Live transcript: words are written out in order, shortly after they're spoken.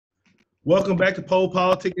Welcome back to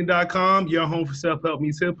PoPolitickin.com, your home for self-help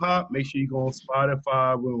meets hip-hop. Make sure you go on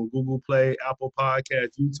Spotify, we're on Google Play, Apple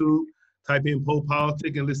Podcasts, YouTube. Type in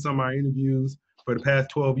PoPolitickin and list some of our interviews for the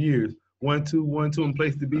past 12 years. 1-2-1-2 and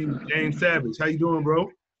place to be with James Savage. How you doing, bro?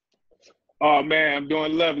 Oh, man, I'm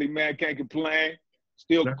doing lovely, man. Can't complain.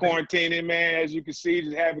 Still quarantining, man. As you can see,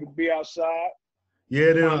 just happy to be outside.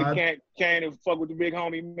 Yeah, Finally can't fuck with the big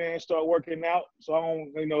homie, man. Start working out, so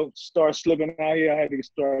I don't, start slipping out here. I had to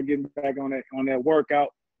start getting back on that workout.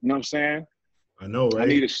 You know what I'm saying? I know, right? I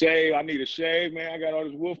need a shave, man. I got all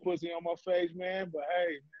this wolf pussy on my face, man. But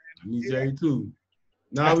hey, I need Jay too.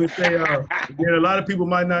 Now I would say, again, a lot of people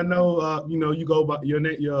might not know. You go by your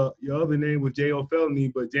name. Your other name was Jayo Felony,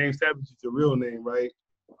 but James Savage is your real name, right?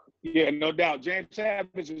 Yeah, no doubt. James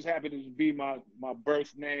Savage just happened to be my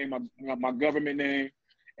birth name, my government name,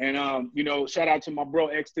 and shout out to my bro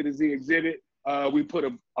X to the Z Exhibit.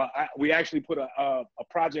 We actually put a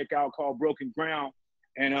project out called Broken Ground,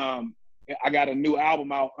 and I got a new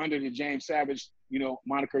album out under the James Savage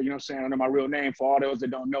moniker. You know what I'm saying, under my real name. For all those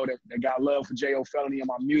that don't know that got love for Jayo Felony and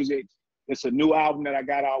my music, it's a new album that I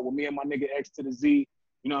got out with me and my nigga X to the Z.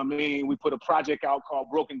 You know what I mean? We put a project out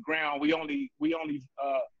called Broken Ground. We only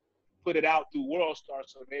put it out through World Star,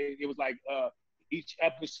 so it was like each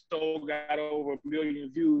episode got over 1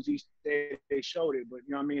 million views each day they showed it. But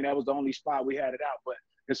you know what I mean, that was the only spot we had it out. But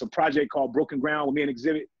it's a project called Broken Ground with me and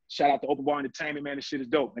Exhibit. Shout out to Open Bar Entertainment, man. This shit is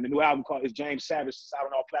dope. And the new album called is James Savage. It's out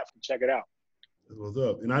on all platforms. Check it out. That's what's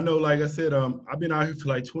up. And I know, like I said, I've been out here for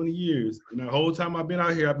like 20 years, and the whole time I've been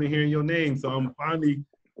out here, I've been hearing your name. So I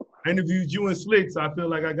interviewed you and Slick, so I feel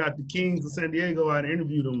like I got the Kings of San Diego. I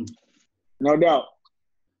interviewed them. No doubt.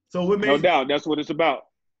 So no doubt, that's what it's about.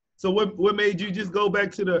 So what made you just go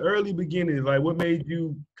back to the early beginnings? Like, what made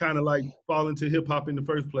you kind of like fall into hip hop in the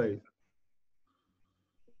first place?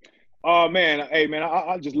 Oh man, hey man,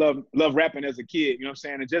 I just love rapping as a kid. You know what I'm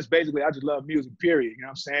saying? And just basically, I just love music. Period. You know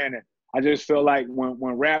what I'm saying? And I just feel like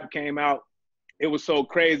when rap came out, it was so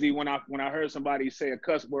crazy when I heard somebody say a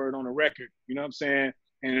cuss word on a record. You know what I'm saying?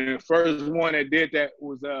 And the first one that did that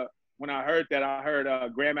was when I heard that, I heard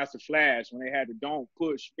Grandmaster Flash when they had the "Don't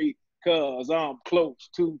Push Me 'Cause I'm Close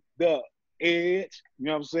to the Edge." You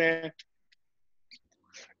know what I'm saying?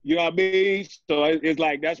 You know what I mean? So it's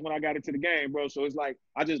like, that's when I got into the game, bro. So it's like,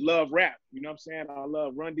 I just love rap. You know what I'm saying? I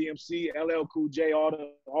love Run DMC, LL Cool J, all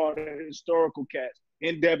the historical cats,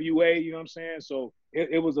 NWA. You know what I'm saying? So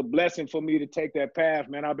it was a blessing for me to take that path,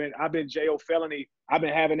 man. I've been Jayo Felony. I've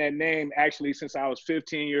been having that name actually since I was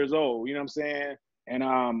 15 years old. You know what I'm saying? And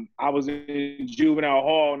I was in juvenile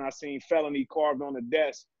hall and I seen felony carved on the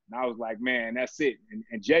desk. And I was like, man, that's it.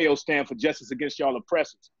 And Jayo stand for Justice Against Y'all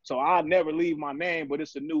Oppressors. So I'll never leave my name, but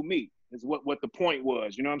it's a new me. Is what the point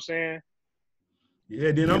was. You know what I'm saying?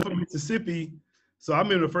 Yeah, then I'm from Mississippi. So I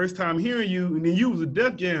remember the first time hearing you, and then you was a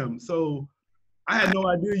Def Jam. So I had no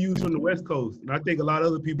idea you was from the West Coast. And I think a lot of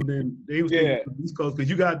other people they was from the East Coast, because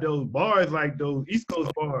you got those bars like those East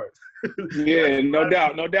Coast bars. Yeah, no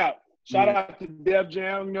doubt. Shout out to Def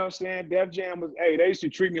Jam, you know what I'm saying? Def Jam was, hey, they used to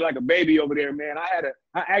treat me like a baby over there, man. I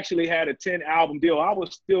actually had a 10-album deal. I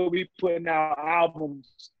would still be putting out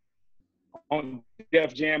albums on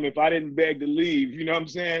Def Jam if I didn't beg to leave, you know what I'm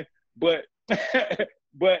saying? But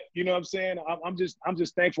you know what I'm saying? I'm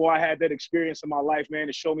just thankful I had that experience in my life, man,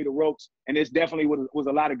 to show me the ropes. And it's definitely was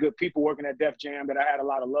a lot of good people working at Def Jam that I had a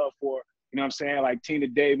lot of love for. You know what I'm saying? Like Tina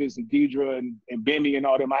Davis and Deidre and Benny and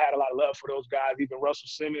all them. I had a lot of love for those guys, even Russell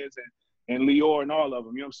Simmons and Lior and all of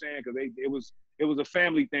them. You know what I'm saying? Because it was a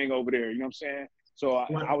family thing over there. You know what I'm saying? So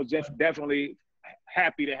I was just definitely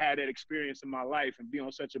happy to have that experience in my life and be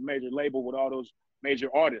on such a major label with all those major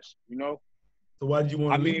artists, you know? So why did you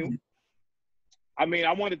want to leave?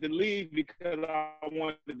 I wanted to leave because I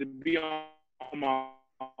wanted to be on my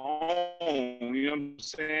own. You know what I'm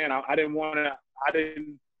saying?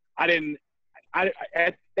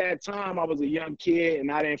 At that time, I was a young kid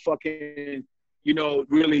and I didn't fucking,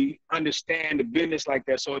 really understand the business like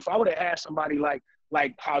that. So if I would have had somebody like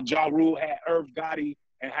how Ja Rule had Irv Gotti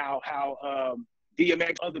and how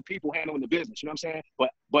DMX, other people handling the business, you know what I'm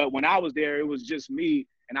saying? But when I was there, it was just me,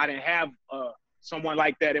 and I didn't have someone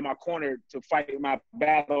like that in my corner to fight my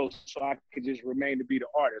battles, so I could just remain to be the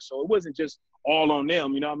artist. So it wasn't just all on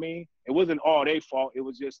them, you know what I mean? It wasn't all their fault. It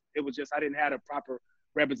was just I didn't have a proper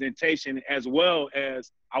representation, as well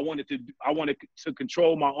as I wanted to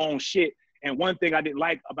control my own shit. And one thing I didn't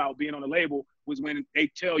like about being on the label was when they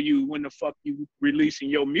tell you when the fuck you releasing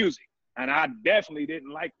your music. And I definitely didn't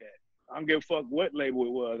like that. I don't give a fuck what label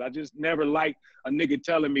it was. I just never liked a nigga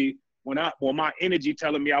telling me my energy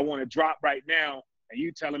telling me I want to drop right now, and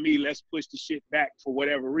you telling me let's push the shit back for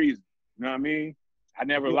whatever reason. You know what I mean? I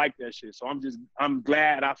never liked that shit. So I'm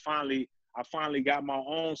glad I finally got my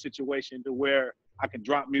own situation to where I can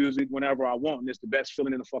drop music whenever I want, and it's the best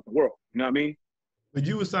feeling in the fucking world. You know what I mean? But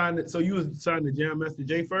you was signed to Jam Master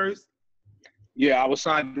Jay first? Yeah, I was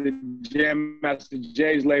signed to Jam Master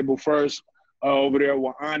Jay's label first, over there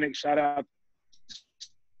with Onyx. Shout out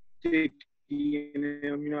to Sticky and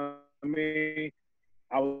him, you know what I mean?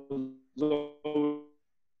 I was over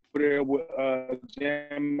there with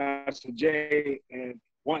Jam Master Jay, and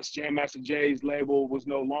once Jam Master Jay's label was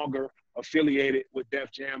no longer affiliated with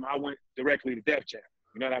Def Jam, I went directly to Def Jam.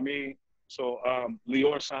 You know what I mean? So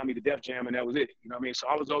Lior signed me to Def Jam, and that was it. You know what I mean? So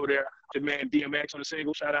I was over there, the man DMX on the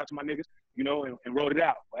single, shout out to my niggas, you know, and wrote it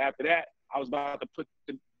out. But after that, I was about to put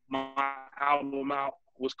my album out,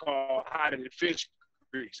 was called Hotter Than Fish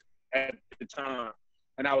Grease at the time.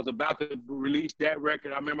 And I was about to release that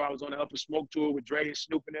record. I remember I was on the Upper Smoke tour with Dre and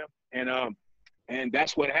Snoop and them, and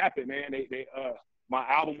that's what happened, man. My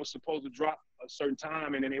album was supposed to drop a certain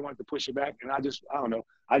time, and then they wanted to push it back, and I don't know.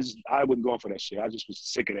 I wasn't going for that shit. I just was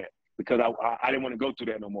sick of that because I didn't want to go through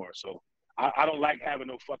that no more. So I don't like having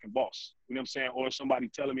no fucking boss, you know what I'm saying, or somebody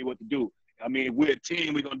telling me what to do. I mean, we're a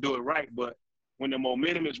team, we're gonna do it right, but when the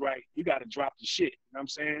momentum is right, you got to drop the shit, you know what I'm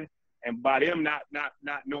saying? And by them not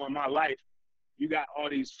knowing my life, you got all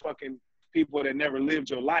these fucking people that never lived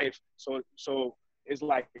your life. So it's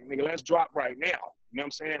like, nigga, let's drop right now. You know what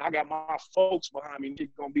I'm saying? I got my folks behind me, nigga,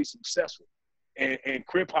 gonna be successful. And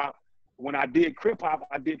Crip Hop, when I did Crip Hop,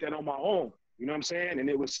 I did that on my own. You know what I'm saying? And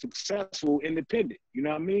it was successful, independent. You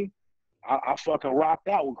know what I mean? I fucking rocked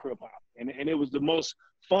out with Crip Hop. And it was the most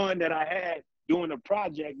fun that I had doing the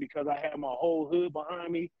project because I had my whole hood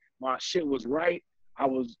behind me. My shit was right. I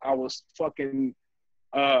was fucking,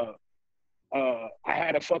 I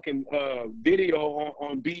had a fucking video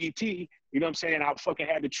on BET, you know what I'm saying? I fucking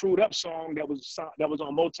had the Trued Up song that was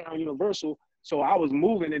on Motown Universal. So I was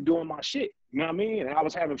moving and doing my shit, you know what I mean? And I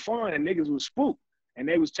was having fun, and niggas was spooked. And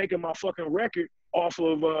they was taking my fucking record off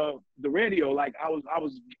of the radio. Like I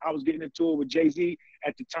was getting into it with Jay-Z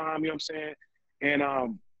at the time, you know what I'm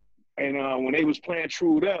saying? And when they was playing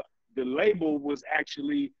Trued Up, the label was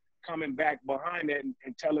actually coming back behind that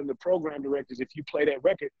and telling the program directors, if you play that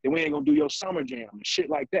record, then we ain't gonna do your summer jam and shit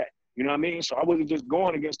like that. You know what I mean? So I wasn't just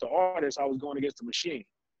going against the artist, I was going against the machine,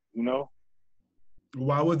 you know?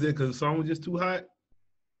 Why was it? Because the song was just too hot?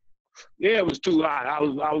 Yeah, it was too hot. I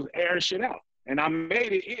was airing shit out. And I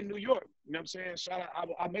made it in New York. You know what I'm saying? Shout out,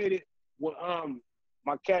 I made it with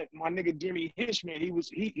my nigga Jimmy Hitchman.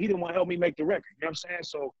 He didn't want to help me make the record. You know what I'm saying?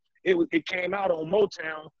 So it came out on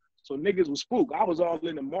Motown. So niggas was spooked. I was all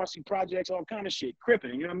in the Marcy Projects, all kind of shit,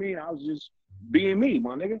 cripping, you know what I mean? I was just being me,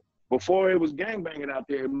 my nigga. Before it was gangbanging out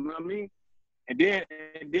there, you know what I mean? And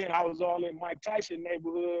then I was all in Mike Tyson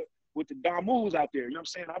neighborhood with the Damus out there, you know what I'm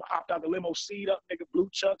saying? I hopped out the limo, seat up, nigga, blue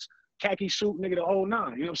chucks, khaki suit, nigga, the whole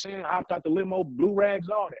nine, you know what I'm saying? I hopped out the limo, blue rags,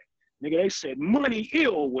 all that. Nigga, they said money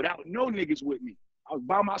ill without no niggas with me. I was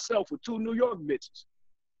by myself with 2 New York bitches.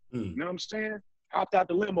 You know what I'm saying? Hopped out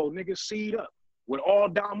the limo, nigga, seat up. With all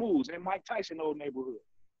Damus and Mike Tyson old neighborhood.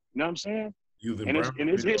 You know what I'm saying? And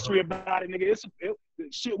it's history about it, nigga.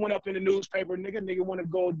 Shit went up in the newspaper, nigga. Nigga want to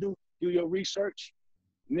go do your research,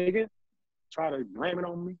 nigga. Try to blame it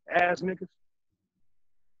on me, ass niggas.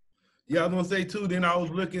 Yeah, I was gonna say too, then I was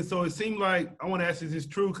looking, so it seemed like, I want to ask if this is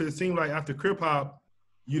true, because it seemed like after Crip Hop,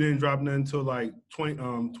 you didn't drop nothing until like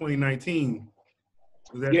 2019.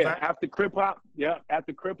 Was that fact? After Crip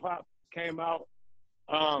Hop came out,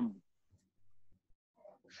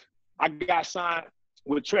 I got signed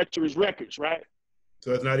with Treacherous Records, right?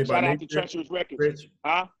 So it's not about Shout out to Treacherous Records. Tretch?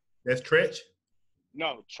 Huh? That's Tretch?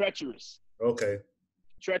 No, Treacherous. Okay.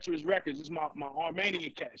 Treacherous Records is my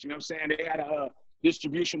Armenian cats, you know what I'm saying? They had a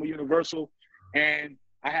distribution with Universal, and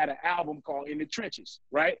I had an album called In the Trenches,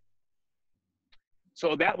 right?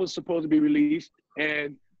 So that was supposed to be released,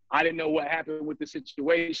 and I didn't know what happened with the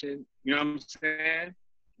situation, you know what I'm saying?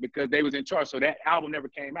 Because they was in charge, so that album never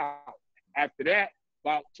came out. After that,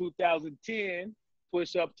 about 2010,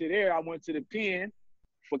 push up to there, I went to the pen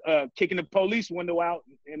for kicking the police window out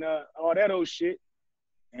and all that old shit.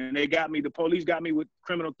 And the police got me with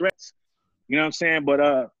criminal threats. You know what I'm saying? But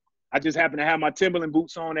I just happened to have my Timberland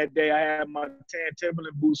boots on that day. I had my tan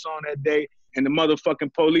Timberland boots on that day, and the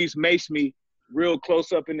motherfucking police maced me real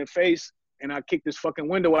close up in the face, and I kicked this fucking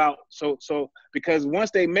window out. So because once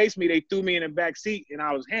they maced me, they threw me in the back seat, and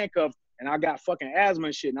I was handcuffed. And I got fucking asthma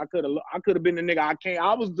and shit. And I could have been the nigga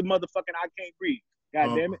I was the motherfucking I can't breathe.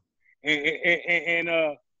 God damn it.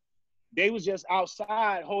 And they was just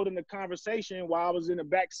outside holding the conversation while I was in the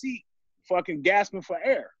back seat, fucking gasping for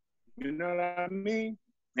air. You know what I mean?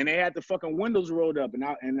 and they had the fucking windows rolled up, and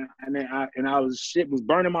I was shit was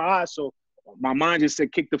burning my eyes, so my mind just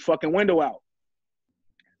said kick the fucking window out.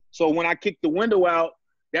 So when I kicked the window out,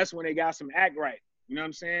 that's when they got some act right. You know what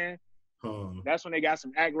I'm saying? That's when they got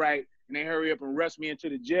some act right, and they hurry up and rush me into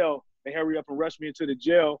the jail.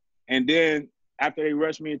 And then after they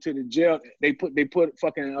rushed me into the jail, they put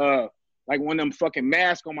fucking like one of them fucking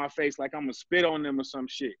masks on my face, like I'm gonna spit on them or some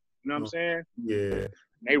shit. You know what I'm saying? Yeah.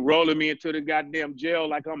 They rolling me into the goddamn jail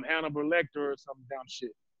like I'm Hannibal Lecter or some damn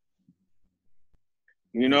shit.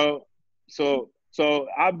 You know? So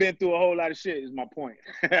I've been through a whole lot of shit is my point.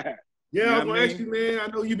 Yeah, I was gonna ask you, man. I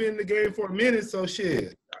know you've been in the game for a minute, so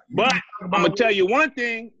shit. But I'm gonna tell you one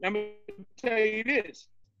thing. I'm gonna tell you this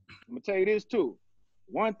too.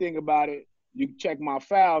 One thing about it, you can check my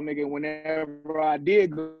file, nigga. Whenever I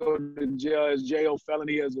did go to jail as Jayo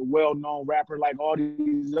Felony as a well-known rapper like all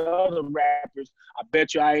these other rappers, I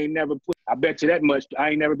bet you that much. I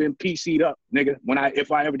ain't never been PC'd up, nigga.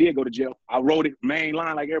 If I ever did go to jail, I wrote it main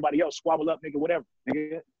line like everybody else, squabble up, nigga, whatever.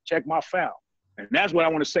 Nigga, check my file. And that's what I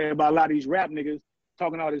want to say about a lot of these rap niggas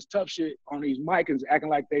talking all this tough shit on these mics and acting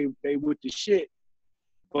like they with the shit.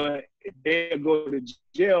 But they'll go to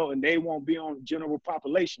jail and they won't be on general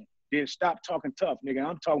population. Then stop talking tough, nigga.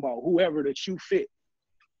 I'm talking about whoever that you fit.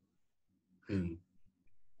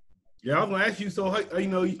 Yeah, I was gonna ask you. So, I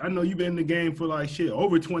know you've been in the game for like shit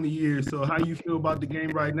over 20 years. So, how you feel about the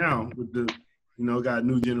game right now with the, got a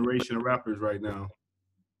new generation of rappers right now?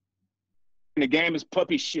 The game is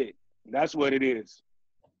puppy shit. That's what it is.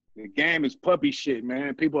 The game is puppy shit,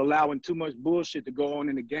 man. People allowing too much bullshit to go on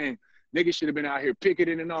in the game. Niggas should have been out here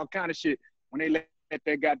picketing and all kind of shit when they let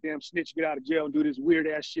that goddamn snitch get out of jail and do this weird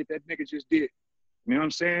ass shit that nigga just did. You know what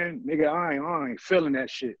I'm saying? Nigga, I ain't feeling that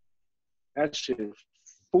shit. That shit is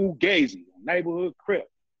fugazi, neighborhood crip.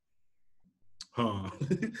 I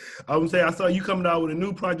would say I saw you coming out with a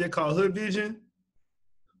new project called Hood Vision.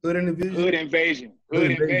 Hood Invasion.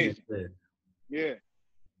 Yeah.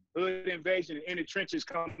 Hood Invasion and In the Trenches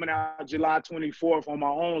coming out July 24th on my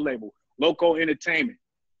own label, Loco Entertainment.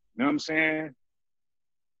 You know what I'm saying?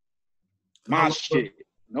 My shit.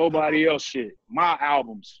 Nobody else shit. My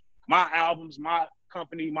albums, my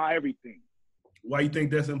company, my everything. Why you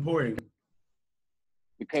think that's important?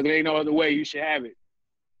 Because there ain't no other way you should have it.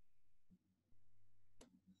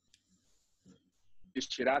 This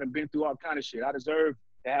shit, I done been through all kind of shit. I deserve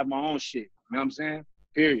to have my own shit. You know what I'm saying?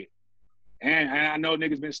 Period. And I know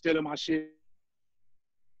niggas been stealing my shit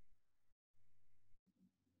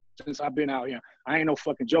since I've been out here. I ain't no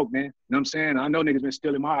fucking joke, man. You know what I'm saying? I know niggas been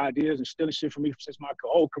stealing my ideas and stealing shit from me since my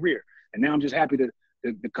whole career. And now I'm just happy to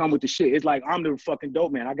come with the shit. It's like I'm the fucking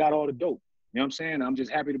dope man. I got all the dope. You know what I'm saying? I'm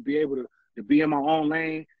just happy to be able to be in my own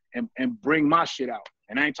lane and bring my shit out.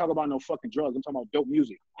 And I ain't talking about no fucking drugs. I'm talking about dope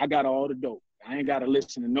music. I got all the dope. I ain't got to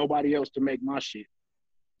listen to nobody else to make my shit.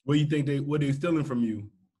 What do you think what they stealing from you,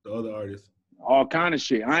 the other artists? All kind of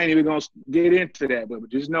shit. I ain't even gonna get into that, but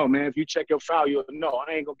just know, man, if you check your file, you'll know.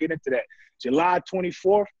 I ain't gonna get into that. July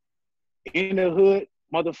 24th, in the hood,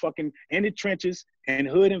 motherfucking In the Trenches and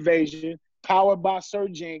Hood Invasion, powered by Sir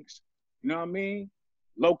Jinx. You know what I mean?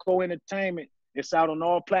 Loco Entertainment. It's out on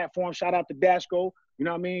all platforms. Shout out to Dashko. You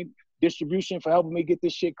know what I mean? Distribution for helping me get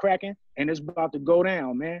this shit cracking, and it's about to go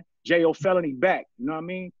down, man. Jayo Felony back. You know what I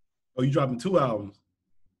mean? Oh, you dropping 2 albums?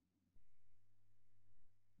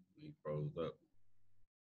 He froze up.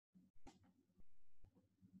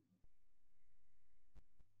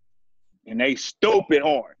 And they stupid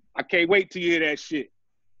hard. I can't wait to hear that shit.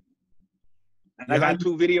 And I got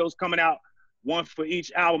 2 videos coming out, one for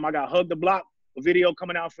each album. I got Hug the Block, a video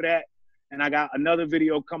coming out for that. And I got another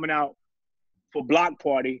video coming out for Block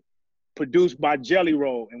Party, produced by Jelly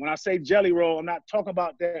Roll. And when I say Jelly Roll, I'm not talking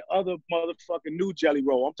about that other motherfucking new Jelly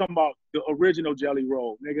Roll. I'm talking about the original Jelly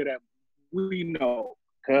Roll, nigga, that we know.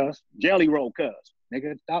 Cuz, Jelly Roll, cuz.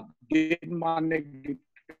 Nigga, stop getting my nigga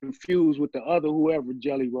confused with the other whoever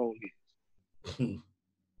Jelly Roll is.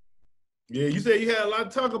 Yeah, you said you had a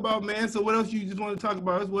lot to talk about, man. So what else you just want to talk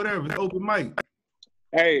about? It's whatever. It's open mic.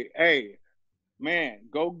 Hey, man,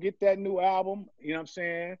 go get that new album. You know what I'm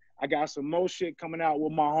saying? I got some more shit coming out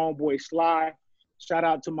with my homeboy Sly. Shout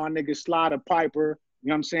out to my nigga Sly the Piper. You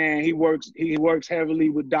know what I'm saying? He works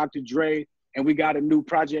heavily with Dr. Dre. And we got a new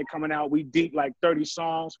project coming out. We deep like 30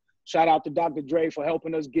 songs. Shout out to Dr. Dre for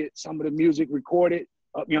helping us get some of the music recorded. You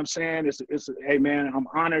know what I'm saying? Hey, man, I'm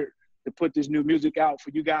honored to put this new music out for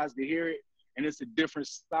you guys to hear it. And it's a different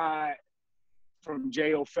side from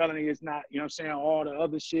Jayo Felony. It's not, you know what I'm saying, all the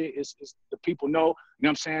other shit. It's the people know. You know what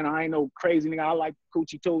I'm saying? I ain't no crazy nigga. I like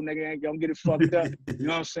coochie too, nigga. I ain't gonna get it fucked up. You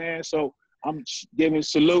know what I'm saying? So I'm giving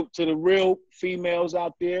salute to the real females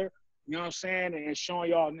out there. You you know what I'm saying, and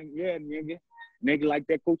showing y'all, nigga, yeah, nigga like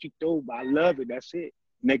that coochie too, but I love it, that's it.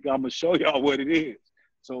 Nigga, I'm gonna show y'all what it is.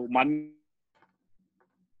 So my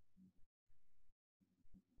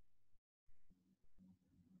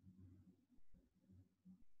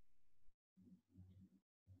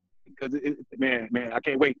because man, I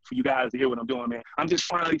can't wait for you guys to hear what I'm doing, man. I'm just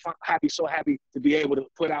finally happy, so happy to be able to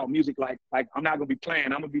put out music like I'm not gonna be playing.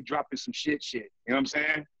 I'm gonna be dropping some shit. You know what I'm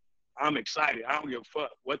saying? I'm excited. I don't give a fuck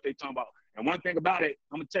what they talking about. And one thing about it,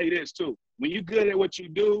 I'm gonna tell you this too. When you're good at what you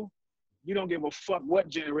do, you don't give a fuck what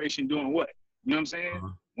generation doing what. You know what I'm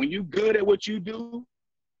saying? When you good at what you do,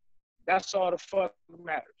 that's all the fuck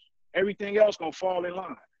matters. Everything else gonna fall in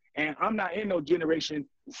line. And I'm not in no generation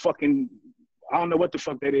fucking, I don't know what the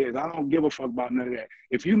fuck that is. I don't give a fuck about none of that.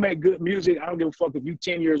 If you make good music, I don't give a fuck if you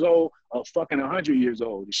 10 years old or fucking 100 years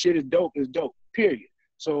old. The shit is dope, period.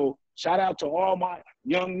 So shout out to all my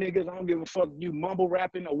young niggas. I don't give a fuck if you mumble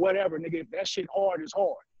rapping or whatever, nigga. If that shit hard, it's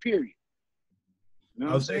hard, period. You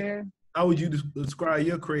know what I'm saying? How would you describe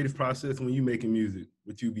your creative process when you making music?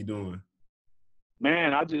 What you be doing?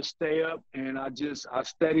 Man, I just stay up and I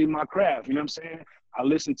study my craft. You know what I'm saying? I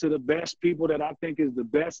listen to the best people that I think is the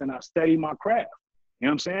best, and I study my craft. You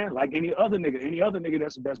know what I'm saying? Like any other nigga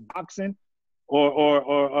that's boxing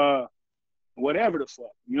or whatever the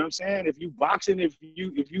fuck. You know what I'm saying? If you boxing, if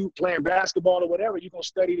you playing basketball or whatever, you're gonna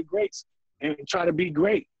study the greats and try to be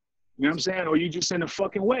great. You know what I'm saying? Or you just in the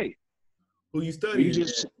fucking way. Who you studying?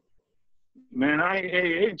 Man,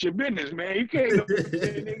 ain't your business, man. You can't know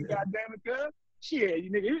nigga, goddamn it, cuz. Shit, you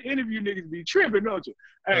nigga, interview niggas be tripping, don't you?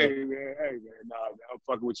 Hey, man, nah, I'm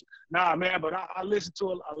fucking with you. Nah, man, but I listen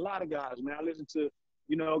to a lot of guys, man. I listen to,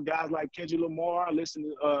 you know, guys like Kendrick Lamar. I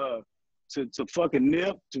listen to fucking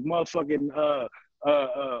Nip, to motherfucking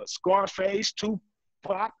Scarface,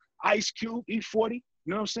 Tupac, Ice Cube, E40. You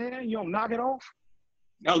know what I'm saying? You don't knock it off.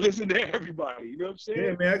 Now listen to everybody. You know what I'm saying?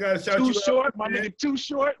 Yeah, man, I gotta shout you out. Too Short, my nigga. Too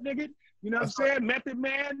Short, nigga. You know what I'm saying? Method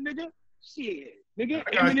Man, nigga. Shit, nigga.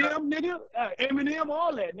 Eminem, nigga. Eminem,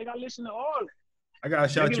 all that, nigga. I listen to all that. I gotta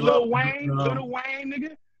shout you Lil out. Wayne, Lil Wayne,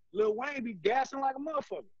 nigga. Lil Wayne be gassing like a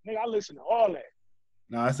motherfucker. Nigga, I listen to all that.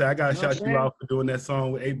 No, I said I gotta shout you out for doing that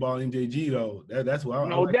song with 8 Ball and MJG though. That's what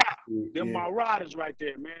No like doubt. Them my riders right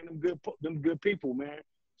there, man. Them good people, man.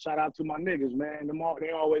 Shout out to my niggas, man. They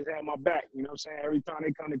always have my back. You know what I'm saying? Every time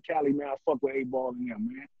they come to Cali, man, I fuck with 8 Ball and them,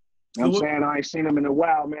 man. You know what I'm saying? I ain't seen them in a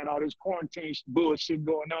while, man. All this quarantine bullshit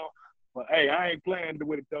going on. But hey, I ain't playing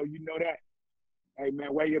with it though. You know that. Hey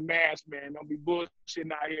man, wear your mask, man. Don't be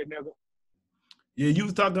bullshitting out here, nigga. Yeah, you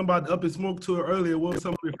was talking about the Up and Smoke tour earlier. What were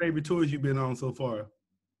some of your favorite tours you've been on so far?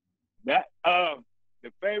 That my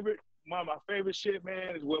favorite shit,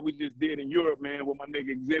 man, is what we just did in Europe, man, with my nigga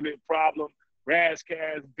Exhibit, Problem,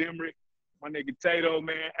 Razzcast, Bimrick, my nigga Tato,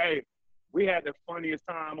 man. Hey, we had the funniest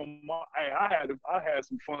time on my. Hey, I had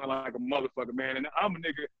some fun like a motherfucker, man. And I'm a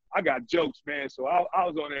nigga. I got jokes, man. So I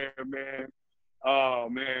was on there, man. Oh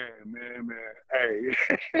man.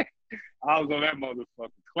 Hey, I was on that motherfucker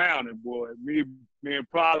clowning, boy. Me and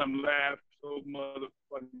Problem laughed so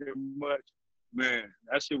motherfucking much. Man,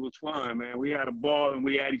 that shit was fun, man. We had a ball and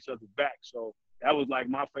we had each other's back. So that was like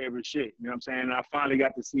my favorite shit. You know what I'm saying? And I finally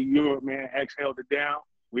got to see Europe, man. X held it down.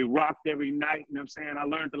 We rocked every night. You know what I'm saying? I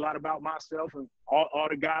learned a lot about myself and all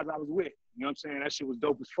the guys I was with. You know what I'm saying? That shit was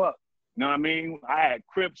dope as fuck. You know what I mean? I had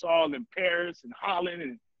Crips all in Paris and Holland.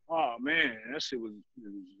 And oh, man, that shit was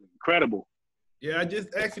incredible. Yeah, I just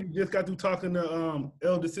got through talking to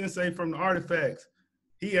Elder Sensei from the Artifacts.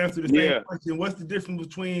 He answered the same question. What's the difference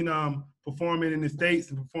between performing in the States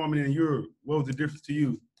and performing in Europe? What was the difference to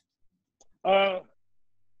you? I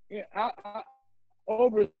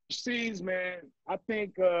overseas, man, I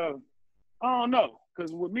think, I don't know.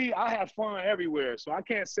 Because with me, I have fun everywhere. So I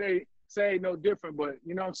can't say no different. But,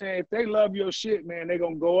 you know what I'm saying? If they love your shit, man, they're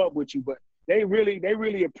going to go up with you. But they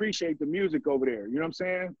really appreciate the music over there. You know what I'm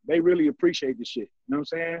saying? They really appreciate the shit. You know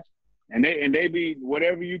what I'm saying? And they be,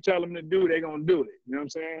 whatever you tell them to do, they gonna do it. You know what I'm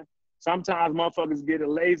saying? Sometimes motherfuckers get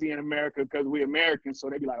lazy in America because we Americans, so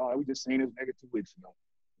they be like, oh, we just seen this nigga 2 weeks ago.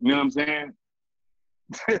 You know what I'm saying?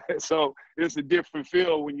 So it's a different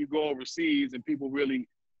feel when you go overseas and people really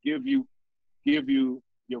give you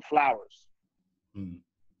your flowers. And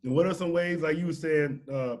what are some ways, like you were saying,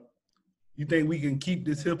 you think we can keep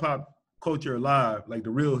this hip hop culture alive, like the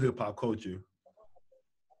real hip hop culture?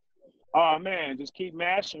 Oh man, just keep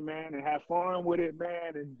mashing, man, and have fun with it,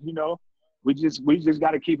 man. And you know, we just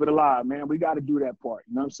got to keep it alive, man. We got to do that part.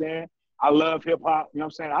 You know what I'm saying? I love hip hop. You know what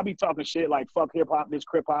I'm saying? I be talking shit like fuck hip hop, this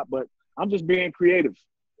crip hop, but I'm just being creative.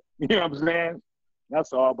 You know what I'm saying?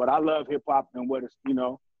 That's all. But I love hip hop and what it's, you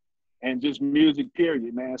know, and just music,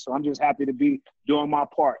 period, man. So I'm just happy to be doing my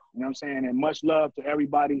part, you know what I'm saying? And much love to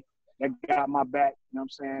everybody that got my back, you know what I'm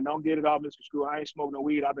saying? Don't get it all misconstrued. I ain't smoking no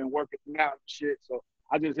weed. I've been working out and shit. So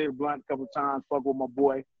I just hit a blunt a couple times, fuck with my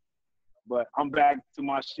boy. But I'm back to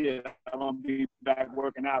my shit. I'm gonna be back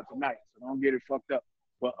working out tonight, so don't get it fucked up.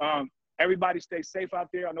 But everybody stay safe out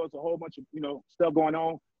there. I know it's a whole bunch of stuff going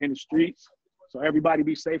on in the streets, so everybody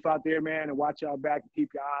be safe out there, man, and watch y'all back and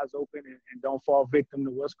keep your eyes open and don't fall victim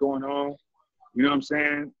to what's going on. You know what I'm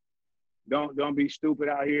saying? Don't be stupid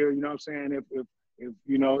out here. You know what I'm saying?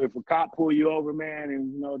 If a cop pull you over, man,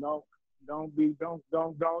 and don't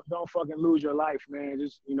fucking lose your life, man.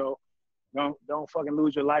 Just don't fucking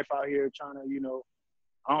lose your life out here trying to,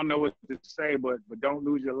 I don't know what to say, but don't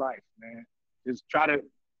lose your life, man. Just try to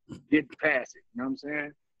get past it. You know what I'm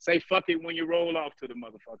saying? Say fuck it when you roll off to the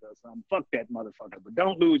motherfucker or something. Fuck that motherfucker. But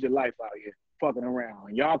don't lose your life out here fucking around.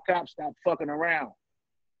 And y'all cops stop fucking around.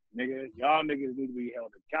 Nigga, y'all niggas need to be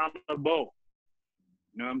held accountable.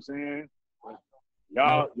 You know what I'm saying?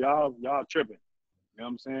 Y'all tripping. You know what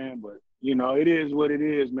I'm saying? But, it is what it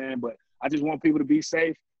is, man. But I just want people to be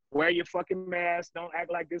safe. Wear your fucking mask. Don't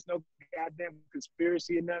act like there's no goddamn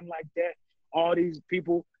conspiracy or nothing like that. All these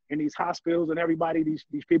people in these hospitals and everybody, these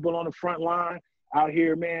people on the front line out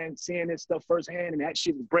here, man, seeing this stuff firsthand, and that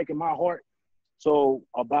shit is breaking my heart. So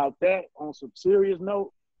about that, on some serious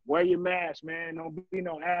note, wear your mask, man. Don't be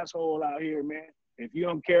no asshole out here, man. If you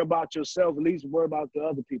don't care about yourself, at least worry about the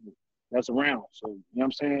other people that's around. So, you know what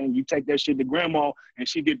I'm saying? You take that shit to grandma and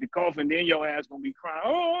she get the coughing, then your ass gonna be crying,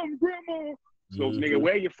 oh, I'm grandma. So, nigga,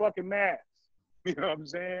 wear your fucking mask. You know what I'm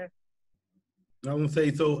saying? I want to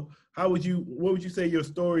say, so what would you say your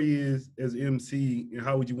story is as MC, and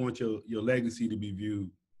how would you want your legacy to be viewed?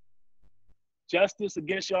 Justice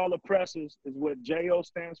against y'all oppressors is what Jayo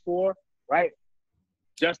stands for, right?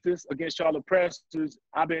 Justice against y'all oppressors.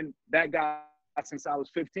 I've been that guy since I was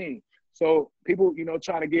 15. So people,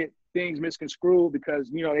 try to get things misconstrued because,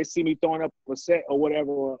 they see me throwing up a set or whatever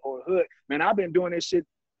or a hood. Man, I've been doing this shit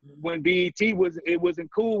when BET wasn't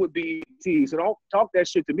cool with BET. So don't talk that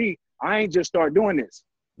shit to me. I ain't just start doing this,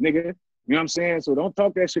 nigga. You know what I'm saying? So don't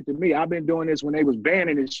talk that shit to me. I've been doing this when they was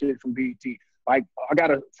banning this shit from BET. Like, I got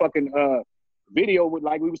a fucking video with,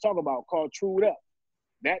 like we was talking about, called Trued Up.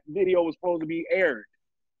 That video was supposed to be aired,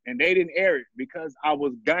 and they didn't air it because I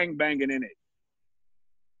was gangbanging in it.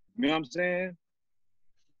 You know what I'm saying?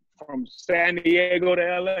 From San Diego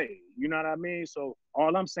to LA. You know what I mean? So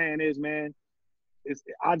all I'm saying is, man,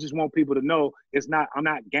 I just want people to know I'm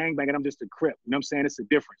not gangbanging, I'm just a Crip. You know what I'm saying? It's a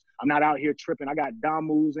difference. I'm not out here tripping. I got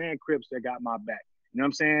Damus and Crips that got my back. You know what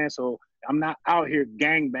I'm saying? So I'm not out here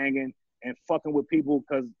gangbanging and fucking with people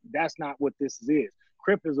because that's not what this is.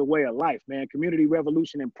 Crip is a way of life, man. Community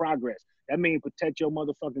revolution and progress. That means protect your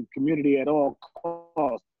motherfucking community at all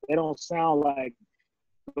costs. They don't sound like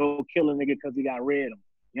go kill a nigga because he got red on.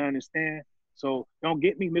 You understand? So don't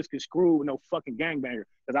get me misconstrued with no fucking gangbanger.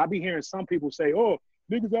 Because I be hearing some people say, oh,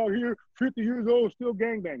 niggas out here 50 years old still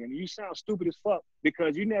gangbanging. And you sound stupid as fuck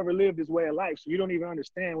because you never lived this way of life. So you don't even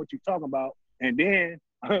understand what you're talking about. And then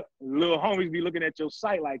little homies be looking at your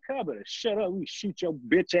site like, better shut up. We shoot your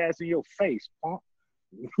bitch ass in your face, punk.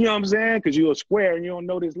 You know what I'm saying? Because you're a square and you don't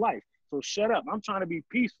know this life. So shut up. I'm trying to be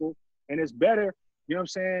peaceful. And it's better, you know what I'm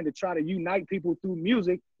saying, to try to unite people through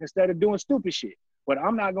music instead of doing stupid shit. But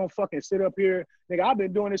I'm not gonna fucking sit up here. Nigga, I've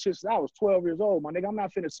been doing this shit since I was 12 years old, my nigga. I'm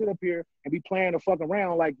not finna sit up here and be playing the fuck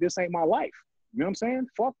around like this ain't my life. You know what I'm saying?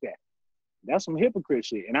 Fuck that. That's some hypocrite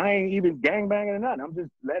shit. And I ain't even gangbanging or nothing. I'm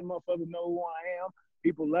just letting motherfuckers know who I am.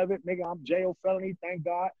 People love it. Nigga, I'm Jayo Felony. Thank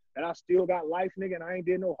God that I still got life, nigga, and I ain't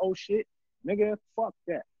did no whole shit. Nigga, fuck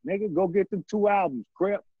that. Nigga, go get them 2 albums.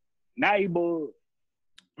 Crip, Neighbor.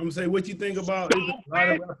 I'm gonna say, what you think about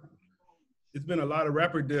it's been a lot of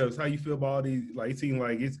rapper deaths. How you feel about all these? Like, it seems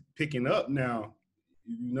like it's picking up now.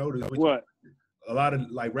 You notice what? A lot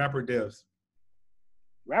of like rapper deaths.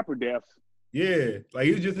 Rapper deaths? Yeah, like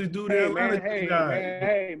he was just a dude in Atlanta.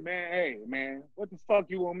 Hey man, what the fuck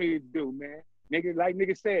you want me to do, man? Nigga, like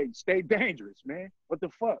nigga said, stay dangerous, man. What the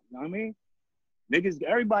fuck? You know what I mean? Niggas,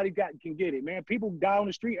 everybody can get it, man. People die on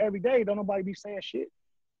the street every day. Don't nobody be saying shit.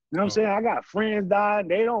 You know what I'm saying? I got friends dying.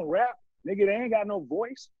 They don't rap. Nigga, they ain't got no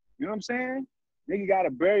voice. You know what I'm saying? Nigga got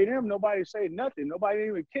to bury them. Nobody say nothing. Nobody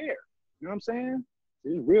even care. You know what I'm saying?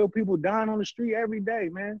 There's real people dying on the street every day,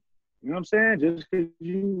 man. You know what I'm saying? Just because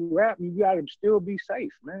you rap, you got to still be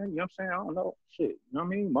safe, man. You know what I'm saying? I don't know. Shit. You know what I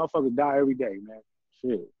mean? Motherfuckers die every day, man.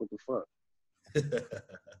 Shit. What the fuck?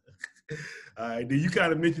 All right. You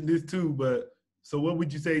kind of mentioned this too, but so what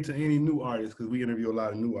would you say to any new artists? Because we interview a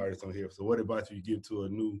lot of new artists on here. So what advice would you give to a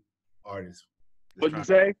new artist? What'd you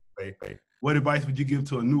say? What advice would you give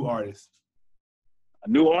to a new artist? A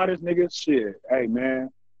new artist, nigga? Shit. Hey, man,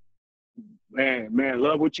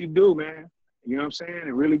 love what you do, man. You know what I'm saying?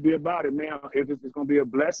 And really be about it, man. If it's going to be a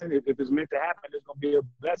blessing, if it's meant to happen, it's going to be a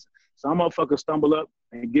blessing. Some motherfuckers stumble up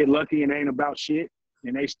and get lucky and ain't about shit,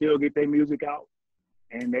 and they still get their music out,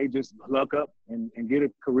 and they just luck up and get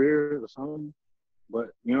a career or something. But,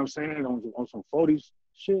 you know what I'm saying? On some 40s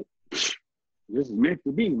shit, this is meant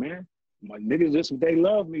to be, man. My niggas, this is what they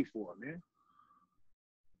love me for, man.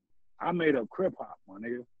 I made up crip hop, my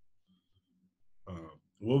nigga.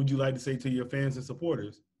 What would you like to say to your fans and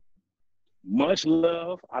supporters? Much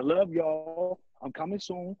love. I love y'all. I'm coming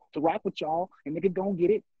soon to rock with y'all, and nigga gonna get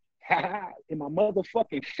it. In my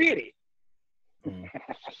motherfucking fitted. All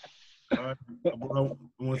right. I want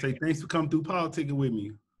to say thanks for coming through politicking with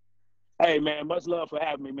me. Hey, man, much love for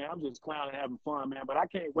having me, man. I'm just clowning, having fun, man. But I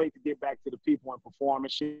can't wait to get back to the people and perform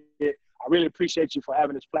and shit. I really appreciate you for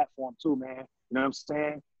having this platform too, man. You know what I'm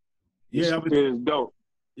saying? Yeah, this is dope.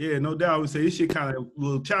 Yeah, no doubt. I would say this shit kind of a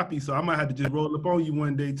little choppy, so I might have to just roll up on you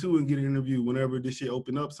one day too and get an interview whenever this shit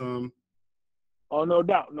open up some. Oh, no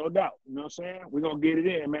doubt, no doubt. You know what I'm saying? We're gonna get it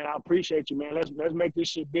in, man. I appreciate you, man. Let's make this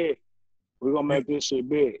shit big. We're gonna make this shit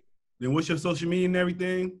big. Then what's your social media and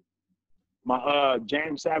everything? My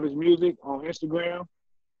James Savage Music on Instagram.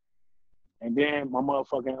 And then my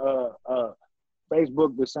motherfucking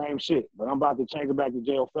Facebook, the same shit. But I'm about to change it back to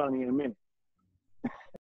Jayo Felony in a minute.